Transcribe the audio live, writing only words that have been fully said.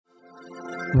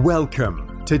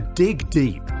Welcome to Dig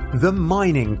Deep, the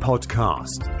mining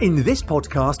podcast. In this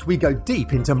podcast, we go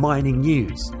deep into mining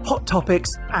news, hot topics,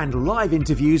 and live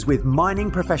interviews with mining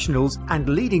professionals and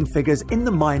leading figures in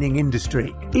the mining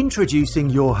industry. Introducing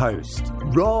your host,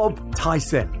 Rob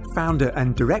Tyson, founder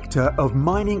and director of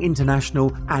Mining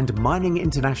International and Mining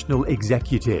International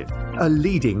Executive, a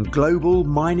leading global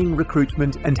mining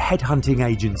recruitment and headhunting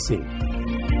agency.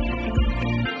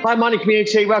 Hi, mining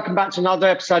community. Welcome back to another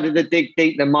episode of the Dig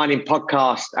Deep, the mining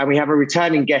podcast. And we have a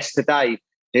returning guest today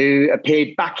who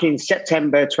appeared back in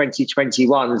September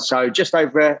 2021, so just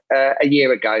over a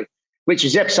year ago, which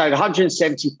is episode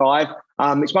 175.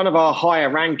 It's one of our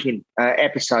higher ranking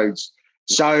episodes.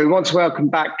 So I want to welcome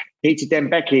back Peter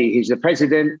Dembeki, who's the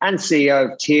president and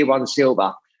CEO of Tier 1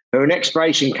 Silver, who are an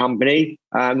exploration company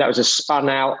that was a spun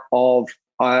out of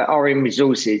Aurium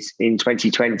Resources in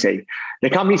 2020. The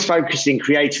company's focused in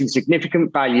creating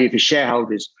significant value for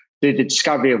shareholders through the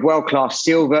discovery of world-class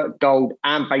silver, gold,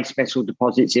 and base metal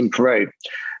deposits in Peru.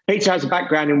 Peter has a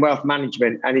background in wealth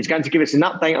management and is going to give us an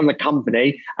update on the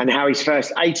company and how his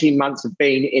first 18 months have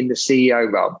been in the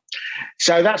CEO role.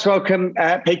 So that's welcome,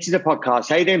 Peter, to the podcast.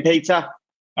 How you doing, Peter?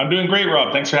 I'm doing great,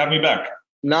 Rob. Thanks for having me back.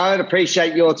 No, I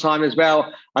appreciate your time as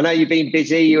well. I know you've been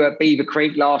busy. You were at Beaver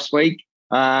Creek last week.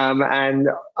 And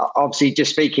obviously,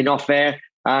 just speaking off air,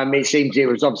 it seems it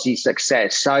was obviously a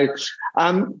success. So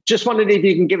just wondered if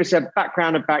you can give us a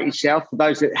background about yourself for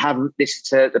those that haven't listened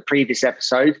to the previous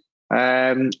episode,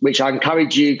 which I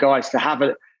encourage you guys to have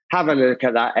a look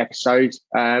at that episode,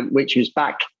 which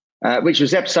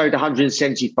was episode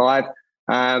 175.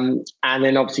 And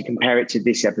then obviously compare it to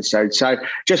this episode. So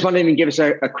just wondering if you can give us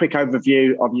a quick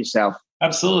overview of yourself.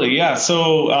 Absolutely. Yeah.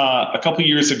 So a couple of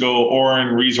years ago,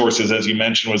 Aurium Resources, as you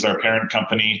mentioned, was our parent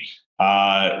company,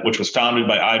 which was founded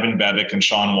by Ivan Bebek and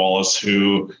Sean Wallace,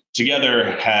 who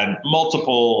together had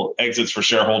multiple exits for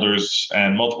shareholders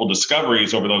and multiple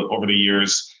discoveries over the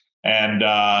years. And,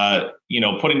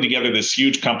 putting together this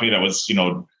huge company that was,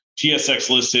 TSX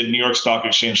listed, New York Stock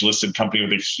Exchange listed company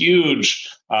with a huge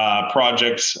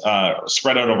project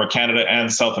spread out over Canada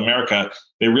and South America.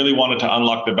 They really wanted to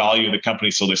unlock the value of the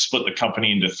company, so they split the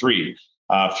company into three.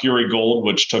 Fury Gold,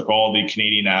 which took all the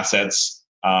Canadian assets,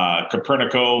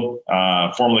 Copernico,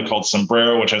 formerly called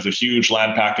Sombrero, which has a huge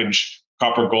land package,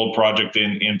 copper gold project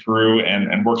in Peru,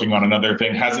 and working on another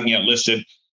thing, hasn't yet listed.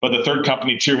 But the third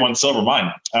company, Tier 1 Silver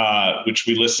Mine, which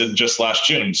we listed just last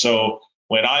June. So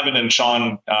when Ivan and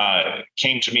Sean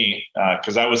came to me,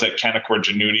 because I was at Canaccord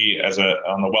Genuity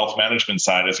on the wealth management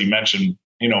side, as you mentioned,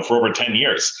 for over 10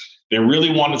 years, they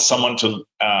really wanted someone to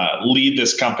lead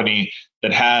this company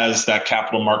that has that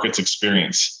capital markets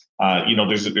experience.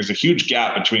 There's a huge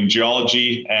gap between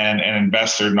geology and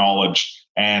investor knowledge,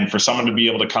 and for someone to be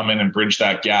able to come in and bridge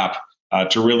that gap,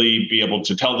 to really be able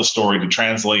to tell the story, to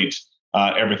translate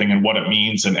everything and what it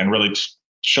means, and really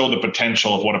show the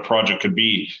potential of what a project could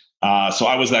be. So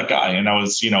I was that guy, and I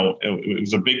was, it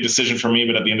was a big decision for me,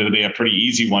 but at the end of the day, a pretty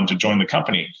easy one to join the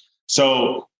company.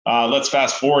 So let's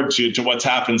fast forward to what's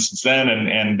happened since then.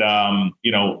 And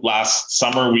last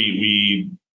summer, we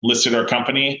listed our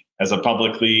company as a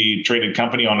publicly traded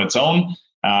company on its own.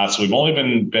 So we've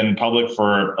only been public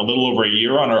for a little over a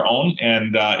year on our own,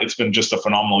 and it's been just a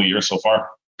phenomenal year so far.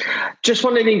 Just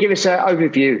wondering if you can give us an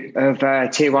overview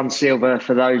of Tier 1 Silver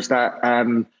for those that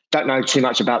don't know too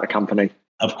much about the company.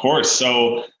 Of course.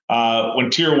 So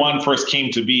when Tier 1 first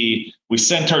came to be, we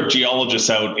sent our geologists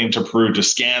out into Peru to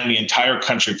scan the entire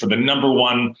country for the number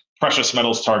one precious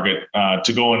metals target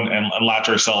to go and latch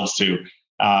ourselves to.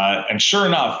 And sure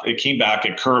enough, it came back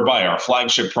at Curibay, our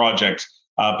flagship project.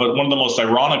 But one of the most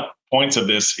ironic points of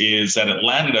this is that it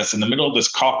landed us in the middle of this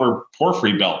copper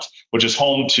porphyry belt, which is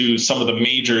home to some of the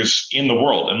majors in the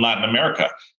world in Latin America.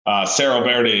 Cerro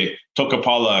Verde,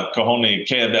 Tocopala, Cajone,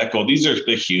 Quellaveco. These are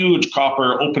the huge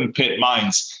copper open pit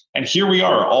mines. And here we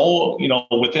are, all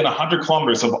within 100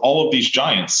 kilometers of all of these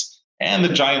giants and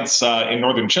the giants in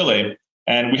northern Chile.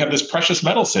 And we have this precious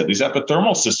metal set, these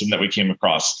epithermal system that we came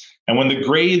across. And when the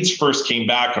grades first came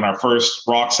back on our first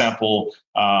rock sample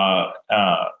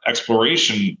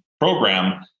exploration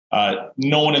program,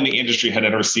 no one in the industry had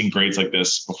ever seen grades like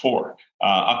this before.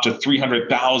 Up to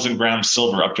 300,000 grams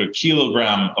silver, up to a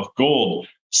kilogram of gold,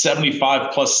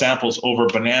 75 plus samples over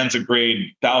bonanza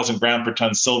grade, 1,000 gram per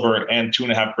ton silver and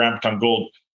 2.5 gram per ton gold,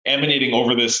 emanating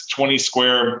over this 20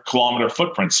 square kilometer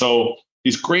footprint. So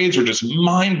these grades are just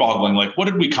mind boggling. Like, what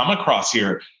did we come across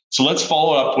here? So let's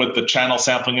follow up with the channel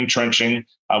sampling and trenching,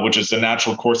 which is the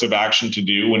natural course of action to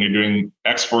do when you're doing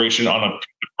exploration on a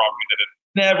property that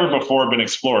had never before been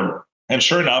explored. And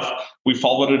sure enough, we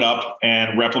followed it up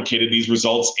and replicated these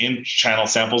results in channel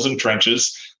samples and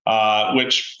trenches.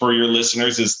 which for your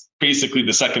listeners is basically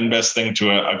the second best thing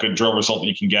to a good drill result that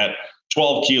you can get.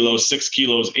 12 kilos, 6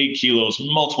 kilos, 8 kilos,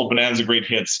 multiple bonanza grade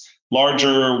hits,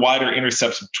 larger, wider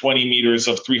intercepts of 20 meters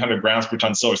of 300 grams per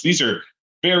ton silver. So these are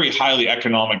very highly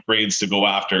economic grades to go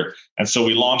after. And so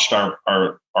we launched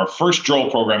our first drill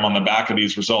program on the back of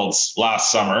these results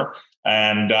last summer.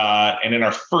 And in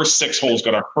our first 6 holes,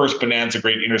 got our first bonanza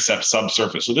grade intercept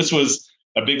subsurface. So this was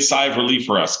a big sigh of relief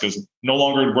for us, because no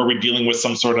longer were we dealing with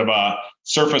some sort of a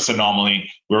surface anomaly.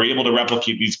 We were able to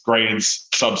replicate these grades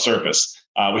subsurface.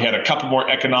 We had a couple more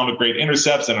economic grade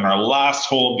intercepts, and in our last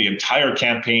hole of the entire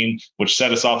campaign, which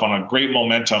set us off on a great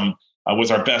momentum,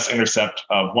 was our best intercept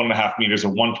of 1.5 meters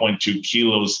of 1.2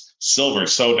 kilos silver.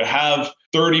 So to have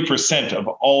 30% of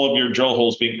all of your drill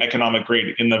holes being economic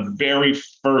grade in the very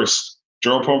first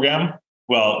drill program,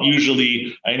 well,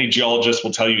 usually any geologist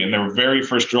will tell you in their very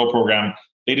first drill program,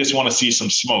 they just want to see some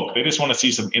smoke. They just want to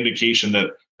see some indication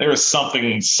that there is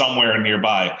something somewhere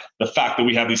nearby. The fact that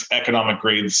we have these economic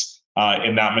grades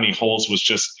in that many holes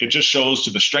it just shows to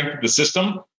the strength of the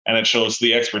system, and it shows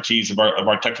the expertise of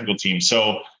our technical team.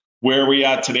 So where are we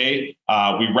at today?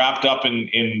 We wrapped up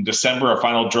in December, our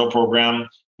final drill program.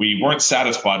 We weren't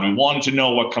satisfied. We wanted to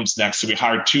know what comes next. So we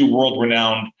hired 2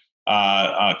 world-renowned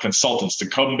consultants to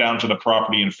come down to the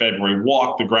property in February,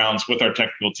 walk the grounds with our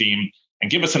technical team, and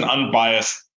give us an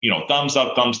unbiased, thumbs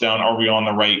up, thumbs down. Are we on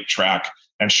the right track?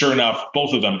 And sure enough,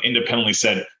 both of them independently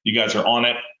said, you guys are on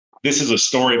it. This is a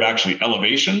story of actually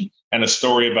elevation and a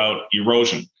story about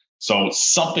erosion. So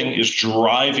something is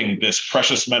driving this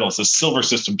precious metals, this silver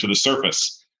system, to the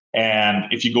surface. And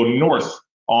if you go north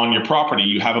on your property,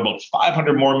 you have about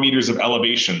 500 more meters of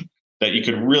elevation that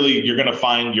you're going to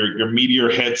find your meteor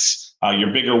hits,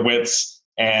 your bigger widths,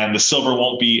 and the silver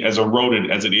won't be as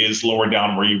eroded as it is lower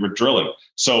down where you were drilling.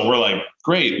 So we're like,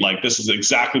 great, this is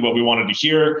exactly what we wanted to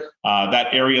hear. That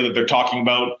area that they're talking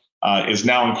about is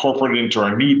now incorporated into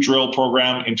our new drill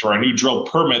program, into our new drill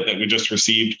permit that we just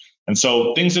received. And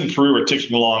so things in Peru are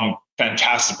ticking along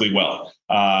fantastically well.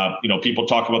 People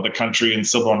talk about the country and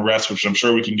civil unrest, which I'm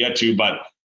sure we can get to, but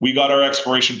we got our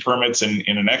exploration permits in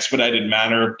an expedited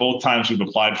manner. Both times we've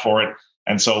applied for it.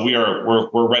 And so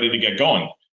we're ready to get going.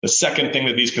 The second thing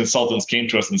that these consultants came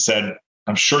to us and said,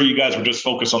 I'm sure you guys were just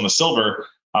focused on the silver,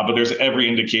 but there's every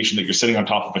indication that you're sitting on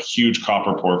top of a huge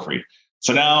copper porphyry.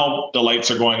 So now the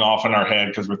lights are going off in our head,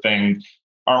 because we're thinking,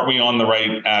 aren't we on the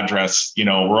right address?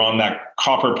 We're on that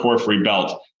copper porphyry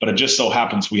belt, but it just so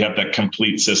happens we have that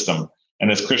complete system.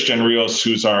 And as Christian Rios,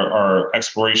 who's our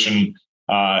exploration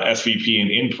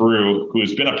SVP in Peru, who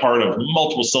has been a part of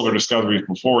multiple silver discoveries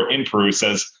before in Peru,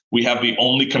 says, we have the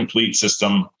only complete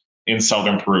system in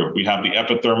southern Peru. We have the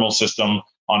epithermal system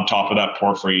on top of that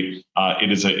porphyry.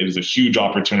 It is a huge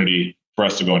opportunity for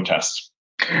us to go and test.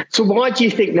 So why do you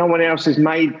think no one else has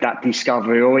made that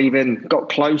discovery or even got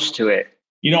close to it?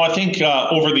 I think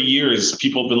over the years,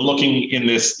 people have been looking in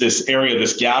this area,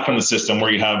 this gap in the system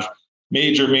where you have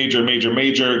major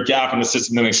gap in the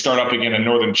system, then they start up again in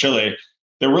northern Chile.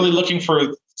 They're really looking for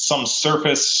some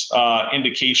surface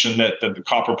indication that the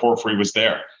copper porphyry was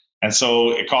there. And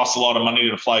so it costs a lot of money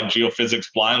to fly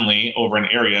geophysics blindly over an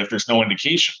area if there's no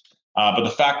indication. But the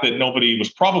fact that nobody was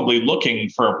probably looking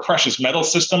for a precious metal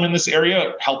system in this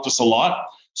area helped us a lot.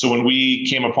 So when we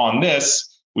came upon this,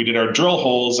 we did our drill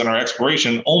holes and our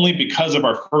exploration. Only because of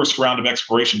our first round of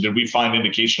exploration did we find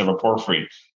indication of a porphyry.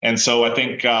 And so I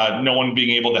think no one being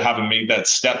able to have made that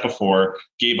step before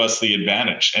gave us the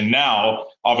advantage. And now,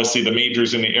 obviously, the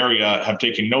majors in the area have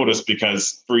taken notice,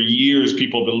 because for years,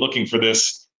 people have been looking for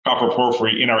this copper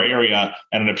porphyry in our area,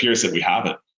 and it appears that we have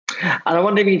it. And I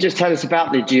wonder if you can just tell us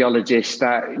about the geologists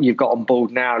that you've got on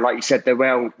board now. Like you said, they're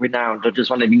well renowned. I just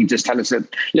wonder if you can just tell us a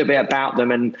little bit about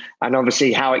them and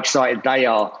obviously how excited they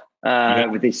are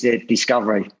with this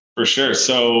discovery. For sure.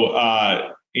 So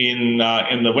in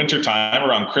the wintertime,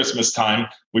 around Christmas time,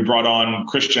 we brought on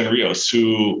Christian Rios,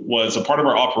 who was a part of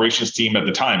our operations team at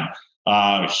the time.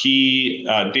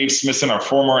 Dave Smithson, our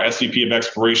former SVP of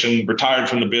exploration, retired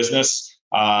from the business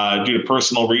due to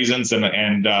personal reasons,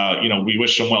 and we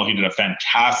wish him well. He did a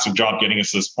fantastic job getting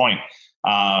us to this point,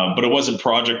 but it wasn't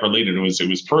project related. It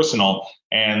was personal,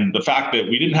 and the fact that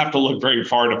we didn't have to look very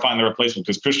far to find the replacement,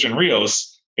 because Christian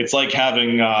Rios, it's like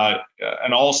having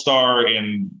an all-star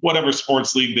in whatever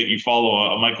sports league that you follow,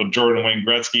 a Michael Jordan, Wayne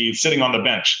Gretzky, sitting on the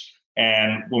bench.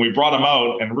 And when we brought him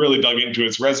out and really dug into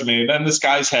his resume, then this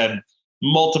guy's had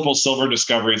multiple silver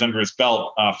discoveries under his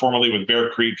belt, formerly with Bear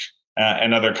Creek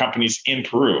and other companies in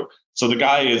Peru. So the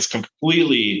guy is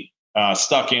completely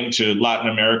stuck into Latin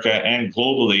America and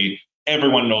globally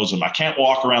everyone knows him. I can't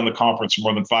walk around the conference for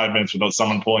more than 5 minutes without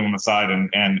someone pulling him aside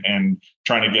and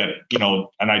trying to get,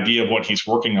 an idea of what he's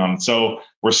working on. So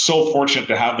we're so fortunate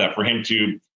to have that, for him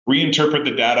to reinterpret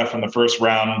the data from the first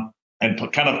round and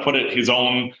kind of put it his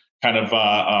own kind of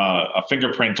a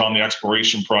fingerprint on the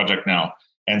exploration project now.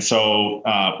 And so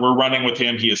we're running with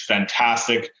him. He is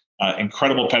fantastic,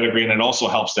 incredible pedigree, and it also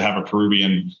helps to have a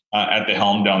Peruvian at the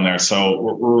helm down there. So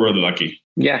we're really lucky.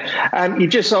 Yeah.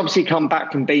 You've just obviously come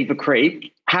back from Beaver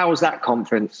Creek. How was that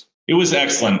conference? It was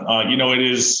excellent. It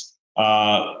is,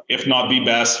 if not the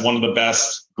best, one of the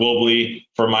best globally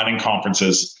for mining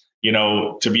conferences.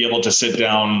 To be able to sit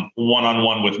down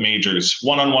one-on-one with majors,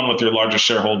 one-on-one with your largest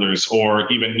shareholders,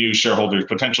 or even new shareholders,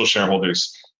 potential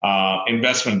shareholders,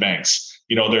 investment banks.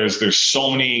 There's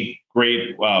so many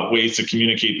great ways to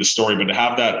communicate the story, but to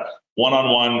have that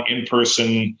one-on-one,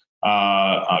 in-person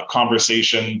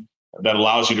conversation that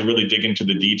allows you to really dig into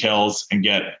the details and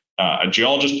get a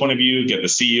geologist's point of view, get the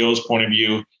CEO's point of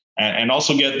view, and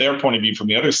also get their point of view from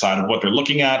the other side of what they're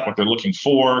looking at, what they're looking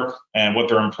for, and what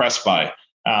they're impressed by.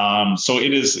 So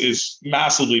it is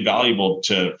massively valuable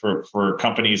for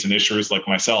companies and issuers like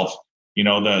myself.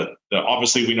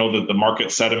 Obviously we know that the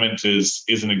market sentiment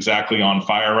isn't exactly on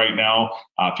fire right now.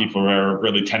 People are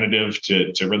really tentative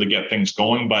to really get things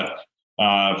going, but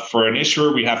for an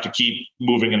issuer, we have to keep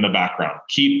moving in the background,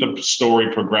 keep the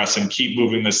story progressing, keep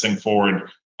moving this thing forward,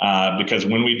 because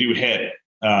when we do hit,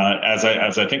 as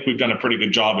I think we've done a pretty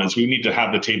good job, is we need to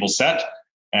have the table set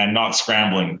and not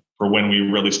scrambling for when we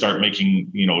really start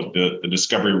making, the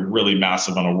discovery really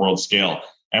massive on a world scale.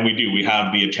 And we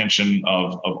have the attention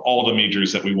of all the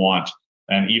majors that we want,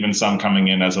 and even some coming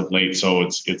in as of late. So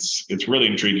it's really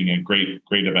intriguing and great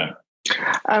event.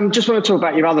 Just want to talk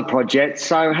about your other projects.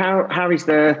 So how is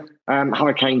the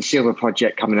Hurricane Silver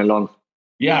project coming along?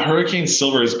 Yeah, Hurricane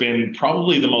Silver has been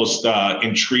probably the most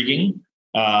intriguing.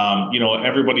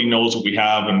 Everybody knows what we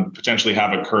have and potentially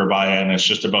have at Curabaya, and it's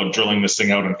just about drilling this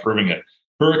thing out and proving it.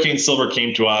 Hurricane Silver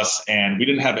came to us, and we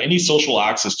didn't have any social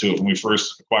access to it when we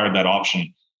first acquired that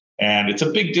option. And it's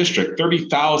a big district,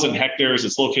 30,000 hectares.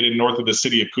 It's located north of the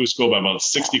city of Cusco by about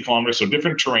 60 kilometers. So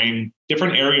different terrain,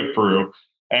 different area of Peru.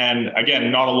 And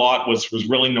again, not a lot was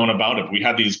really known about it. We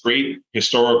had these great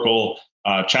historical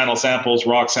channel samples,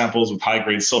 rock samples with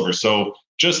high-grade silver. So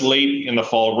just late in the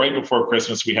fall, right before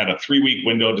Christmas, we had a 3-week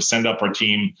window to send up our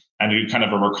team and do kind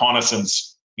of a reconnaissance,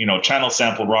 channel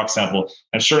sample, rock sample.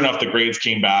 And sure enough, the grades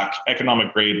came back,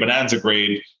 economic grade, bonanza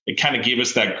grade. It kind of gave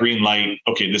us that green light.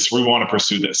 Okay, we want to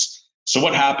pursue this. So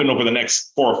what happened over the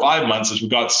next 4 or 5 months is we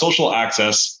got social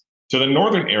access to the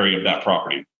northern area of that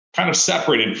property, kind of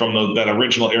separated from that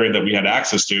original area that we had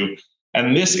access to.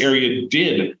 And this area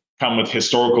did come with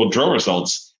historical drill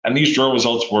results. And these drill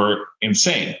results were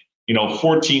insane.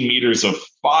 14 meters of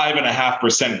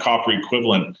 5.5% copper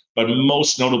equivalent, but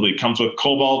most notably comes with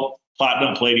cobalt,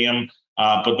 platinum, palladium.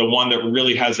 But the one that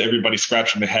really has everybody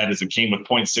scratching their head is it came with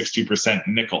 0.62%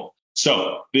 nickel.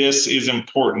 So this is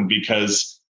important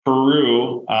because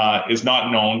Peru is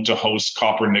not known to host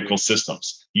copper nickel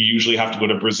systems. You usually have to go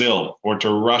to Brazil or to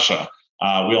Russia.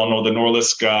 We all know the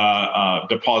Norilsk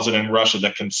deposit in Russia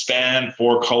that can span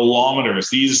 4 kilometers.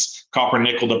 These copper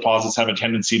nickel deposits have a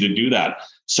tendency to do that.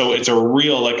 So it's a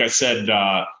real, like I said,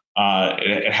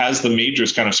 it has the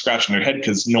majors kind of scratching their head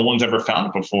because no one's ever found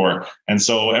it before. And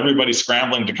so everybody's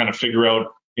scrambling to kind of figure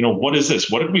out, what is this?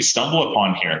 What did we stumble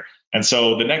upon here? And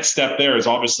so the next step there is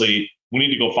obviously we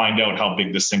need to go find out how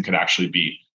big this thing could actually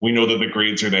be. We know that the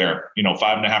grades are there,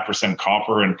 5.5%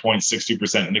 copper and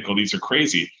 0.60% nickel. These are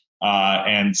crazy.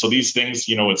 And so these things,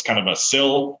 it's kind of a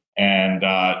sill, and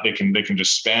they can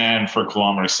just span for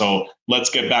kilometers. So let's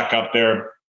get back up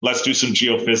there. Let's do some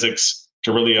geophysics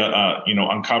to really,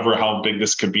 uncover how big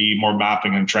this could be, more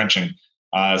mapping and trenching.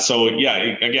 So yeah,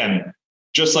 again,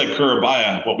 just like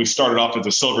Curabaya, what we started off as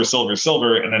a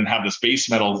silver, and then have this base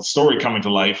metal story coming to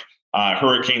life.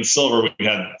 Hurricane Silver, we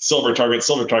had silver targets,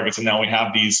 and now we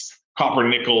have these copper,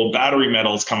 nickel, battery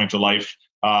metals coming to life.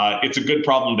 It's a good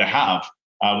problem to have.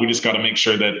 We just got to make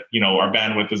sure that, our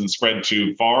bandwidth isn't spread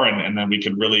too far, and then we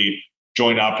can really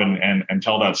join up and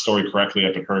tell that story correctly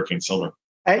up at Hurricane Silver.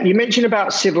 You mentioned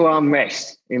about civil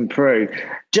unrest in Peru.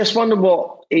 Just wonder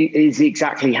what is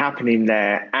exactly happening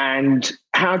there, and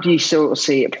how do you sort of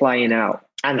see it playing out?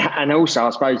 And also, I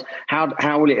suppose,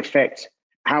 how will it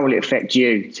affect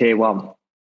you, Tier 1?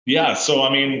 Yeah, so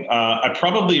I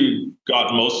probably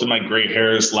got most of my gray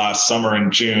hairs last summer in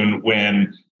June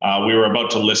when we were about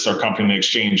to list our company in the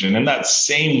exchange, and in that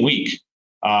same week,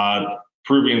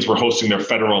 Peruvians were hosting their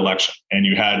federal election, and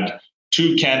you had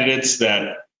 2 candidates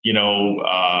that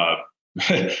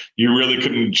you really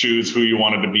couldn't choose who you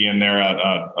wanted to be in there.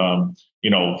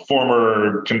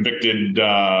 Former convicted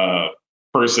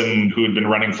person who had been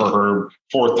running for her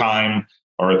fourth time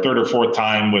or third or fourth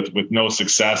time with no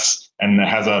success, and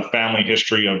has a family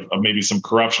history of maybe some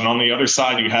corruption. On the other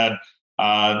side, you had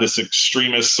this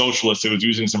extremist socialist who was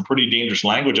using some pretty dangerous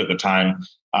language at the time.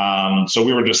 So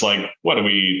we were just like, what are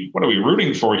we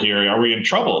rooting for here? Are we in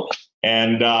trouble?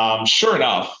 And sure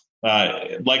enough,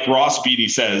 like Ross Beatty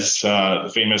says,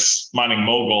 the famous mining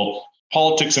mogul,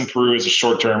 politics in Peru is a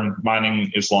short-term,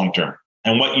 mining is long-term.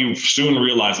 And what you soon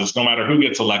realize is no matter who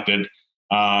gets elected,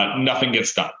 nothing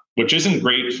gets done, which isn't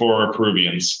great for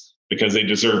Peruvians because they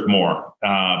deserve more.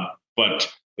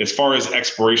 But as far as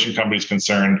exploration companies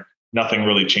concerned, nothing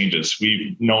really changes.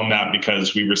 We've known that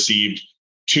because we received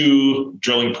 2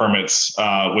 drilling permits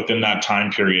within that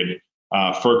time period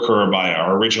for Curibaya,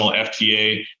 our original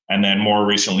FTA, and then more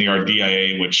recently our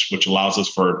DIA, which allows us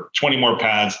for 20 more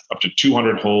pads, up to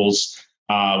 200 holes.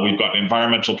 We've got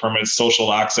environmental permits,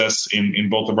 social access in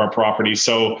both of our properties.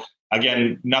 So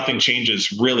again, nothing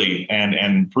changes really,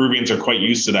 and Peruvians are quite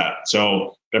used to that.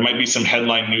 So there might be some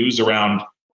headline news around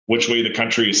which way the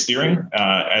country is steering,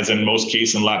 as in most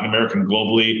cases in Latin America and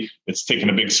globally, it's taken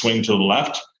a big swing to the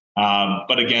left.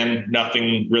 But again,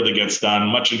 nothing really gets done,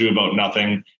 much ado about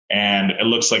nothing. And it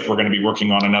looks like we're going to be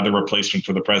working on another replacement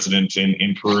for the president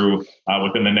in Peru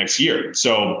within the next year.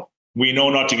 So we know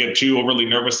not to get too overly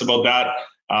nervous about that,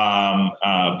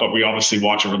 but we obviously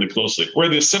watch it really closely. Where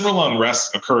the civil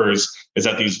unrest occurs is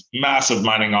at these massive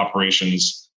mining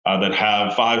operations that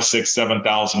have 5, 6,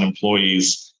 7,000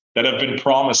 employees that have been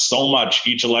promised so much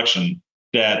each election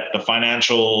that the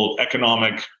financial,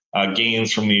 economic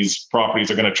gains from these properties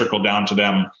are going to trickle down to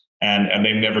them, and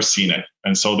they've never seen it.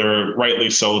 And so they're rightly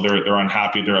so, they're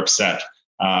unhappy, they're upset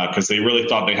because they really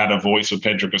thought they had a voice with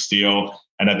Pedro Castillo.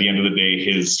 And at the end of the day,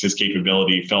 his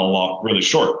capability fell really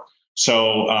short.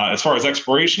 So as far as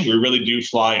exploration, we really do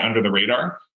fly under the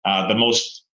radar. The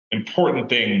most important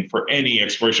thing for any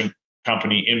exploration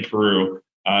company in Peru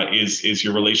is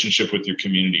your relationship with your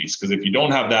communities. Because if you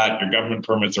don't have that, your government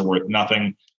permits are worth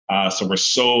nothing. So we're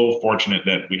so fortunate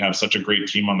that we have such a great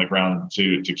team on the ground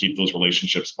to keep those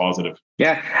relationships positive.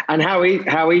 Yeah. And how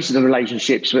easy the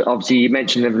relationships? Obviously, you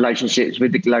mentioned the relationships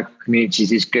with the local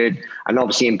communities is good and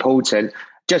obviously important.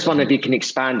 Just wonder if you can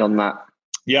expand on that.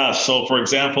 Yeah. So, for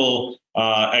example,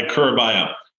 at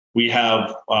Curibaya, we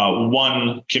have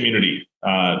one community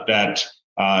that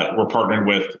we're partnered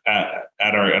with at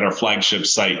our flagship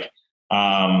site.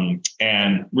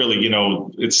 And really,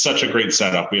 it's such a great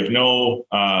setup. We have no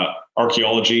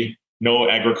archaeology, no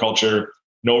agriculture,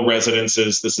 no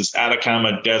residences. This is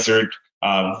Atacama Desert,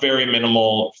 very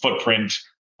minimal footprint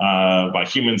by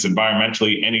humans,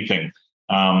 environmentally, anything.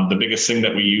 The biggest thing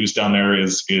that we use down there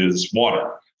is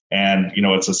water. And,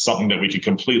 it's something that we could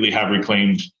completely have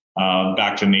reclaimed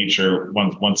back to nature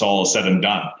once all is said and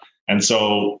done. And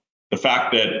so the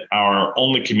fact that our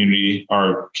community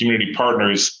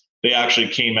partners, they actually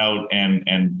came out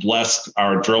and blessed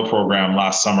our drill program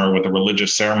last summer with a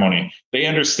religious ceremony. They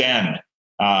understand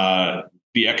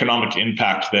the economic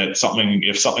impact that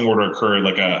if something were to occur,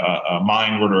 like a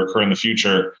mine were to occur in the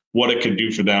future, what it could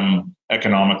do for them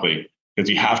economically. Because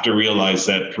you have to realize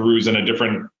that Peru's in a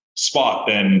different spot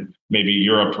than maybe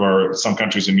Europe or some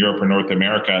countries in Europe or North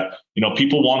America.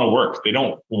 People want to work. They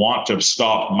don't want to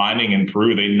stop mining in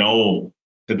Peru. They know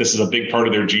that this is a big part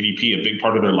of their GDP, a big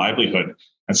part of their livelihood.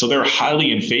 And so they're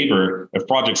highly in favor of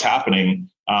projects happening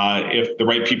if the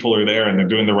right people are there and they're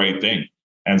doing the right thing.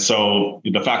 And so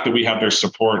the fact that we have their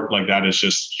support like that is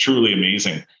just truly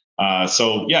amazing.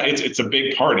 So yeah, it's a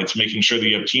big part. It's making sure that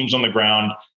you have teams on the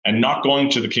ground and not going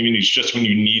to the communities just when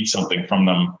you need something from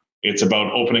them. It's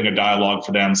about opening a dialogue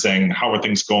for them, saying, how are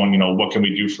things going? What can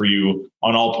we do for you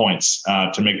on all points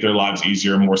to make their lives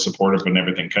easier, more supportive and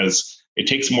everything? Because it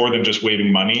takes more than just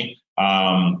waving money.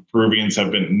 Peruvians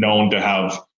have been known to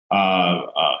have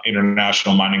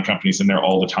international mining companies in there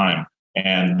all the time.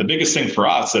 And the biggest thing for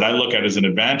us that I look at as an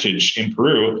advantage in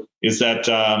Peru is that,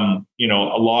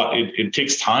 it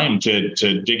takes time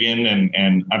to dig in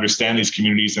and understand these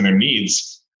communities and their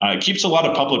needs. It keeps a lot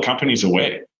of public companies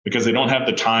away because they don't have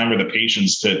the time or the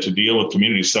patience to deal with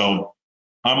communities. So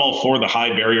I'm all for the high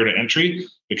barrier to entry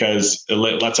because it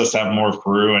lets us have more of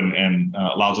Peru and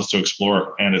allows us to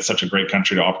explore. And it's such a great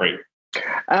country to operate.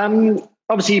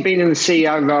 Obviously, you've been in the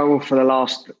CEO role for the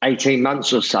last 18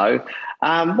 months or so.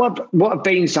 What have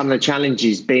been some of the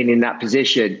challenges being in that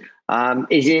position?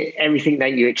 Is it everything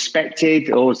that you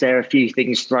expected, or is there a few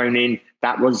things thrown in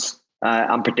that was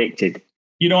unpredicted?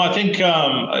 I think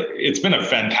it's been a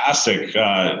fantastic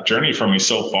journey for me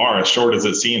so far, as short as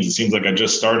it seems. It seems like I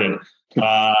just started.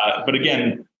 But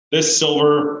again, this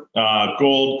silver,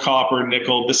 gold, copper,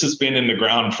 nickel, this has been in the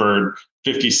ground for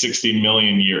 50, 60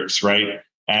 million years, right?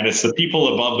 And it's the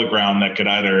people above the ground that could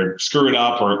either screw it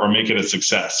up or make it a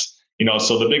success.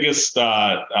 So the biggest,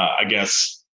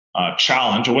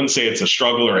 challenge, I wouldn't say it's a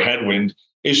struggle or a headwind,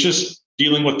 is just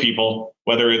dealing with people,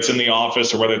 whether it's in the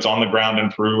office or whether it's on the ground in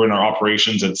Peru in our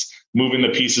operations. It's moving the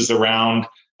pieces around,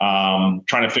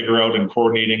 trying to figure out and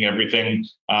coordinating everything.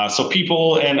 So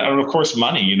people and of course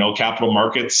money, capital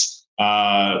markets,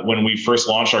 when we first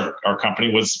launched our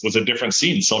company was a different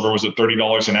scene. Silver was at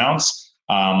 $30 an ounce.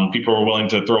 People were willing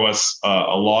to throw us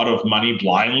a lot of money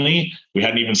blindly. We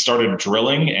hadn't even started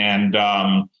drilling, and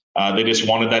they just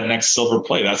wanted that next silver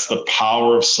play. That's the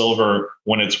power of silver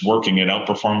when it's working. It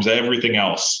outperforms everything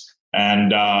else.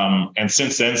 And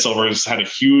since then, silver has had a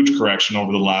huge correction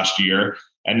over the last year.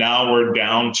 And now we're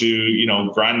down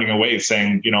to, grinding away,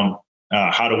 saying,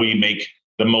 how do we make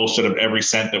the most out of every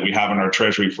cent that we have in our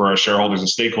treasury for our shareholders and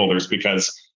stakeholders?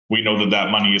 Because we know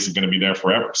that money isn't going to be there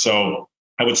forever. So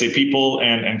I would say people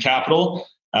and capital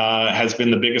has been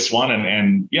the biggest one.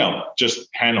 And just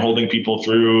hand-holding people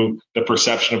through the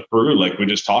perception of Peru, like we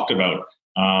just talked about.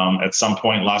 At some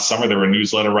point last summer, there were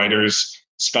newsletter writers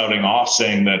spouting off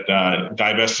saying that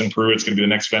divest in Peru, it's going to be the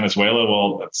next Venezuela.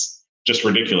 Well, that's just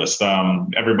ridiculous.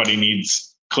 Everybody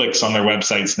needs clicks on their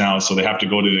websites now, so they have to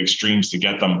go to the extremes to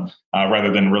get them,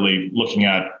 rather than really looking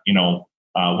at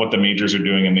what the majors are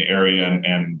doing in the area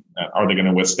and are they going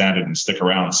to withstand it and stick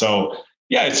around. So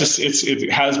yeah,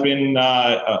 it has been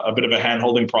a bit of a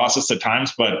hand-holding process at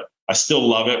times, but I still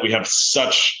love it. We have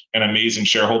such an amazing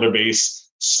shareholder base,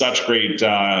 such great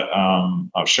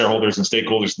shareholders and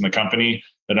stakeholders in the company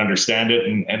that understand it,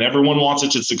 and everyone wants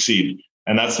it to succeed.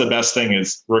 And that's the best thing,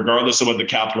 is regardless of what the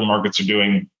capital markets are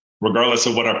doing, regardless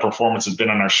of what our performance has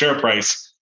been on our share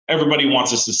price, everybody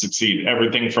wants us to succeed.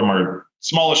 Everything from our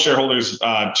smallest shareholders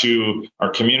to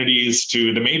our communities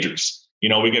to the majors.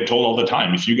 We get told all the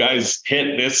time, if you guys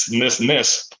hit this and this and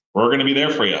this, we're going to be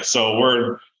there for you.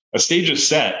 So a stage is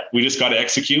set. We just got to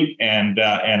execute, and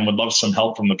would love some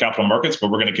help from the capital markets,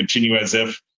 but we're going to continue as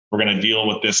if we're going to deal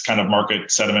with this kind of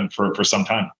market sentiment for some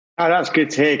time. Oh, that's good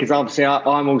to hear, because obviously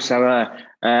I'm also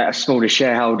a smaller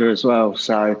shareholder as well.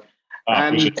 So,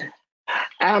 so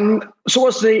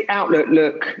what's the outlook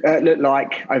look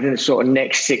like over the sort of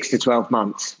next 6 to 12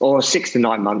 months, or 6 to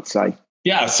 9 months, say?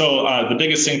 Yeah. So the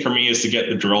biggest thing for me is to get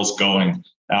the drills going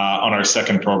on our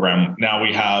second program. Now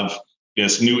we have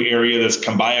this new area, this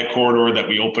Cambaya corridor that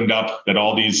we opened up, that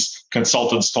all these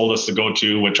consultants told us to go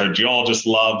to, which our geologists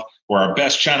love, where our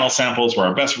best channel samples, where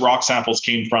our best rock samples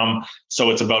came from. So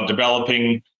it's about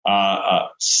developing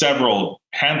several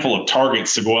handful of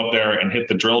targets to go up there and hit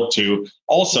the drill to.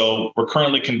 Also, we're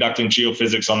currently conducting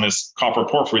geophysics on this copper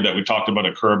porphyry that we talked about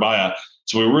at Curibaya.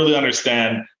 So we really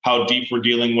understand how deep we're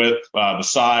dealing with, the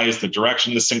size, the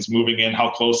direction this thing's moving in,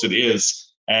 how close it is.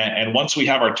 And once we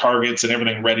have our targets and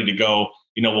everything ready to go,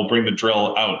 we'll bring the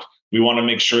drill out. We want to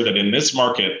make sure that in this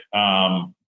market,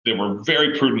 that we're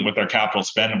very prudent with our capital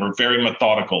spend, and we're very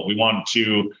methodical. We want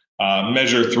to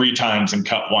measure 3 times and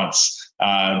cut once,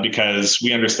 because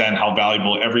we understand how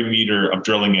valuable every meter of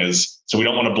drilling is. So we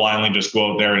don't want to blindly just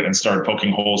go out there and start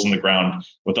poking holes in the ground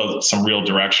without some real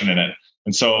direction in it.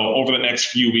 And so over the next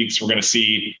few weeks, we're going to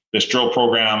see this drill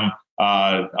program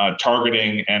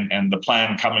targeting and the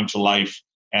plan coming to life.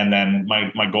 And then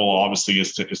my goal obviously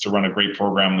is to run a great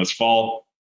program this fall.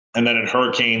 And then at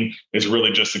Hurricane is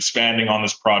really just expanding on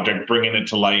this project, bringing it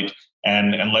to light,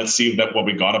 and let's see that what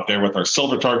we got up there with our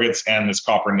silver targets and this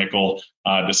copper nickel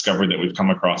discovery that we've come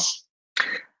across.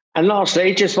 And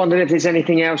lastly, just wondered if there's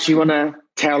anything else you want to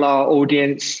tell our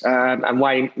audience and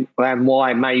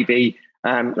why maybe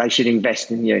they should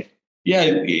invest in you.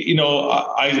 Yeah,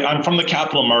 I'm from the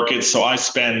capital markets, so I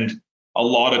spend a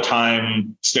lot of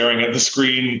time staring at the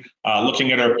screen,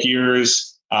 looking at our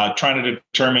peers, trying to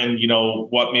determine,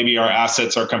 what maybe our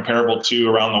assets are comparable to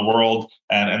around the world,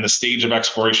 and the stage of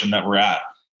exploration that we're at.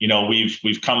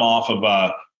 We've come off of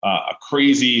a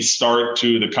crazy start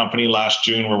to the company last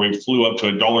June, where we flew up to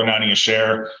 $1.90 a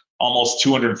share, almost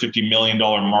 $250 million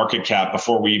market cap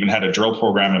before we even had a drill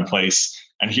program in place.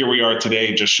 And here we are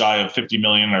today, just shy of 50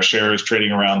 million. Our shares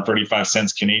trading around 35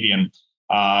 cents Canadian.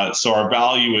 So our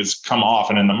value has come off,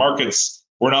 and in the markets,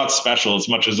 we're not special as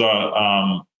much as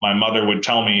my mother would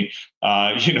tell me.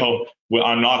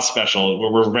 I'm not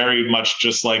special. We're very much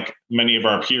just like many of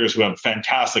our peers who have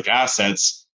fantastic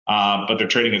assets, but they're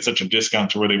trading at such a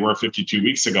discount to where they were 52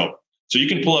 weeks ago. So you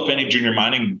can pull up any junior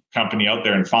mining company out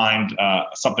there and find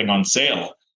something on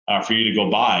sale for you to go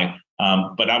buy.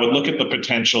 But I would look at the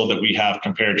potential that we have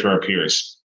compared to our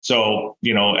peers. So,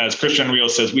 as Christian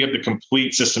Rios says, we have the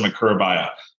complete system at Curabaya.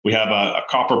 We have a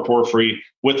copper porphyry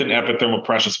with an epithermal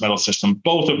precious metal system,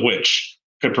 both of which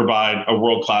could provide a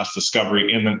world-class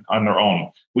discovery on their own.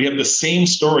 We have the same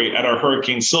story at our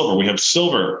Hurricane Silver. We have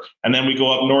silver, and then we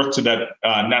go up north to that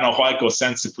Nanahuayco,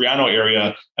 San Cipriano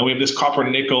area, and we have this copper,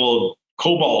 nickel,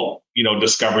 cobalt,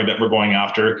 discovery that we're going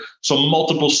after. So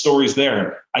multiple stories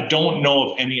there. I don't know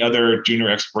of any other junior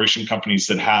exploration companies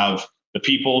that have the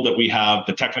people that we have,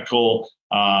 the technical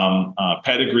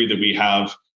pedigree that we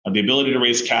have, the ability to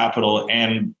raise capital,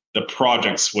 and the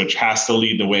projects, which has to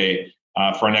lead the way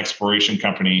for an exploration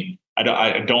company. I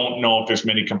don't know if there's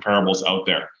many comparables out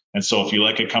there. And so if you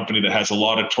like a company that has a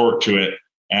lot of torque to it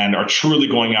and are truly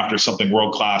going after something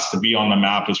world-class to be on the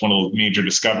map as one of those major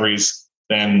discoveries,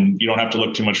 then you don't have to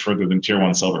look too much further than Tier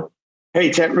 1 Silver.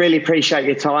 Peter, really appreciate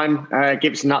your time.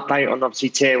 Give us an update on obviously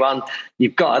Tier 1.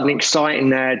 You've got an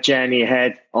exciting journey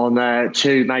ahead on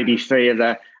 2, maybe 3 of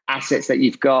the assets that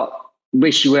you've got.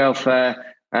 Wish you well for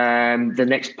the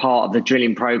next part of the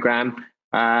drilling program,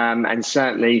 and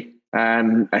certainly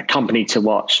a company to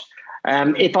watch.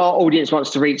 If our audience wants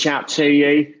to reach out to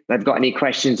you, they've got any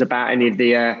questions about any of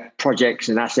the projects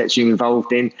and assets you're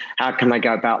involved in, how can they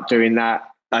go about doing that?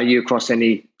 Are you across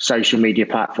any social media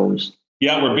platforms?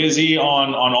 Yeah, we're busy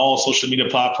on all social media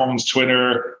platforms,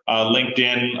 Twitter,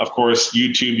 LinkedIn, of course,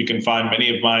 YouTube. You can find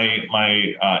many of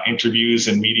my interviews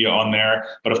and media on there.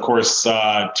 But of course,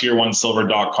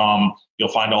 tier1silver.com, you'll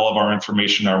find all of our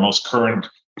information, our most current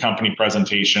company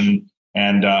presentation,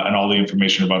 and all the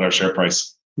information about our share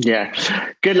price. Yeah.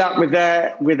 Good luck with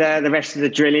the rest of the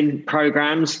drilling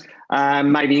programs.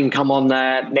 Maybe you can come on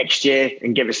next year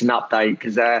and give us an update,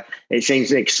 because it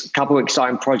seems a couple of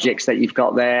exciting projects that you've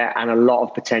got there and a lot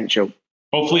of potential.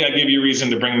 Hopefully I give you a reason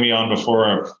to bring me on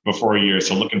before a year.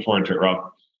 So looking forward to it,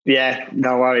 Rob. Yeah,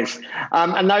 no worries.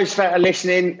 And those that are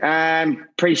listening,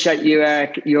 appreciate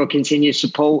your continued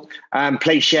support.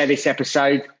 Please share this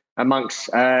episode amongst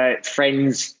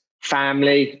friends,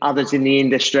 family, others in the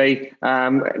industry.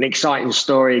 An exciting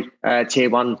story Tier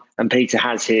 1 and Peter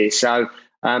has here. So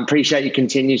appreciate your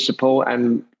continued support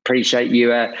and appreciate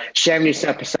you sharing this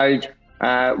episode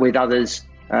with others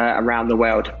around the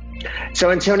world. So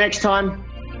until next time,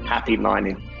 happy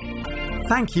mining.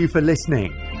 Thank you for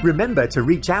listening. Remember to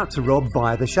reach out to Rob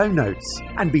via the show notes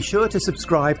and be sure to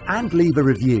subscribe and leave a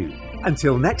review.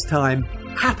 Until next time,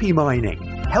 happy mining,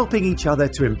 helping each other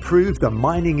to improve the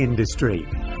mining industry.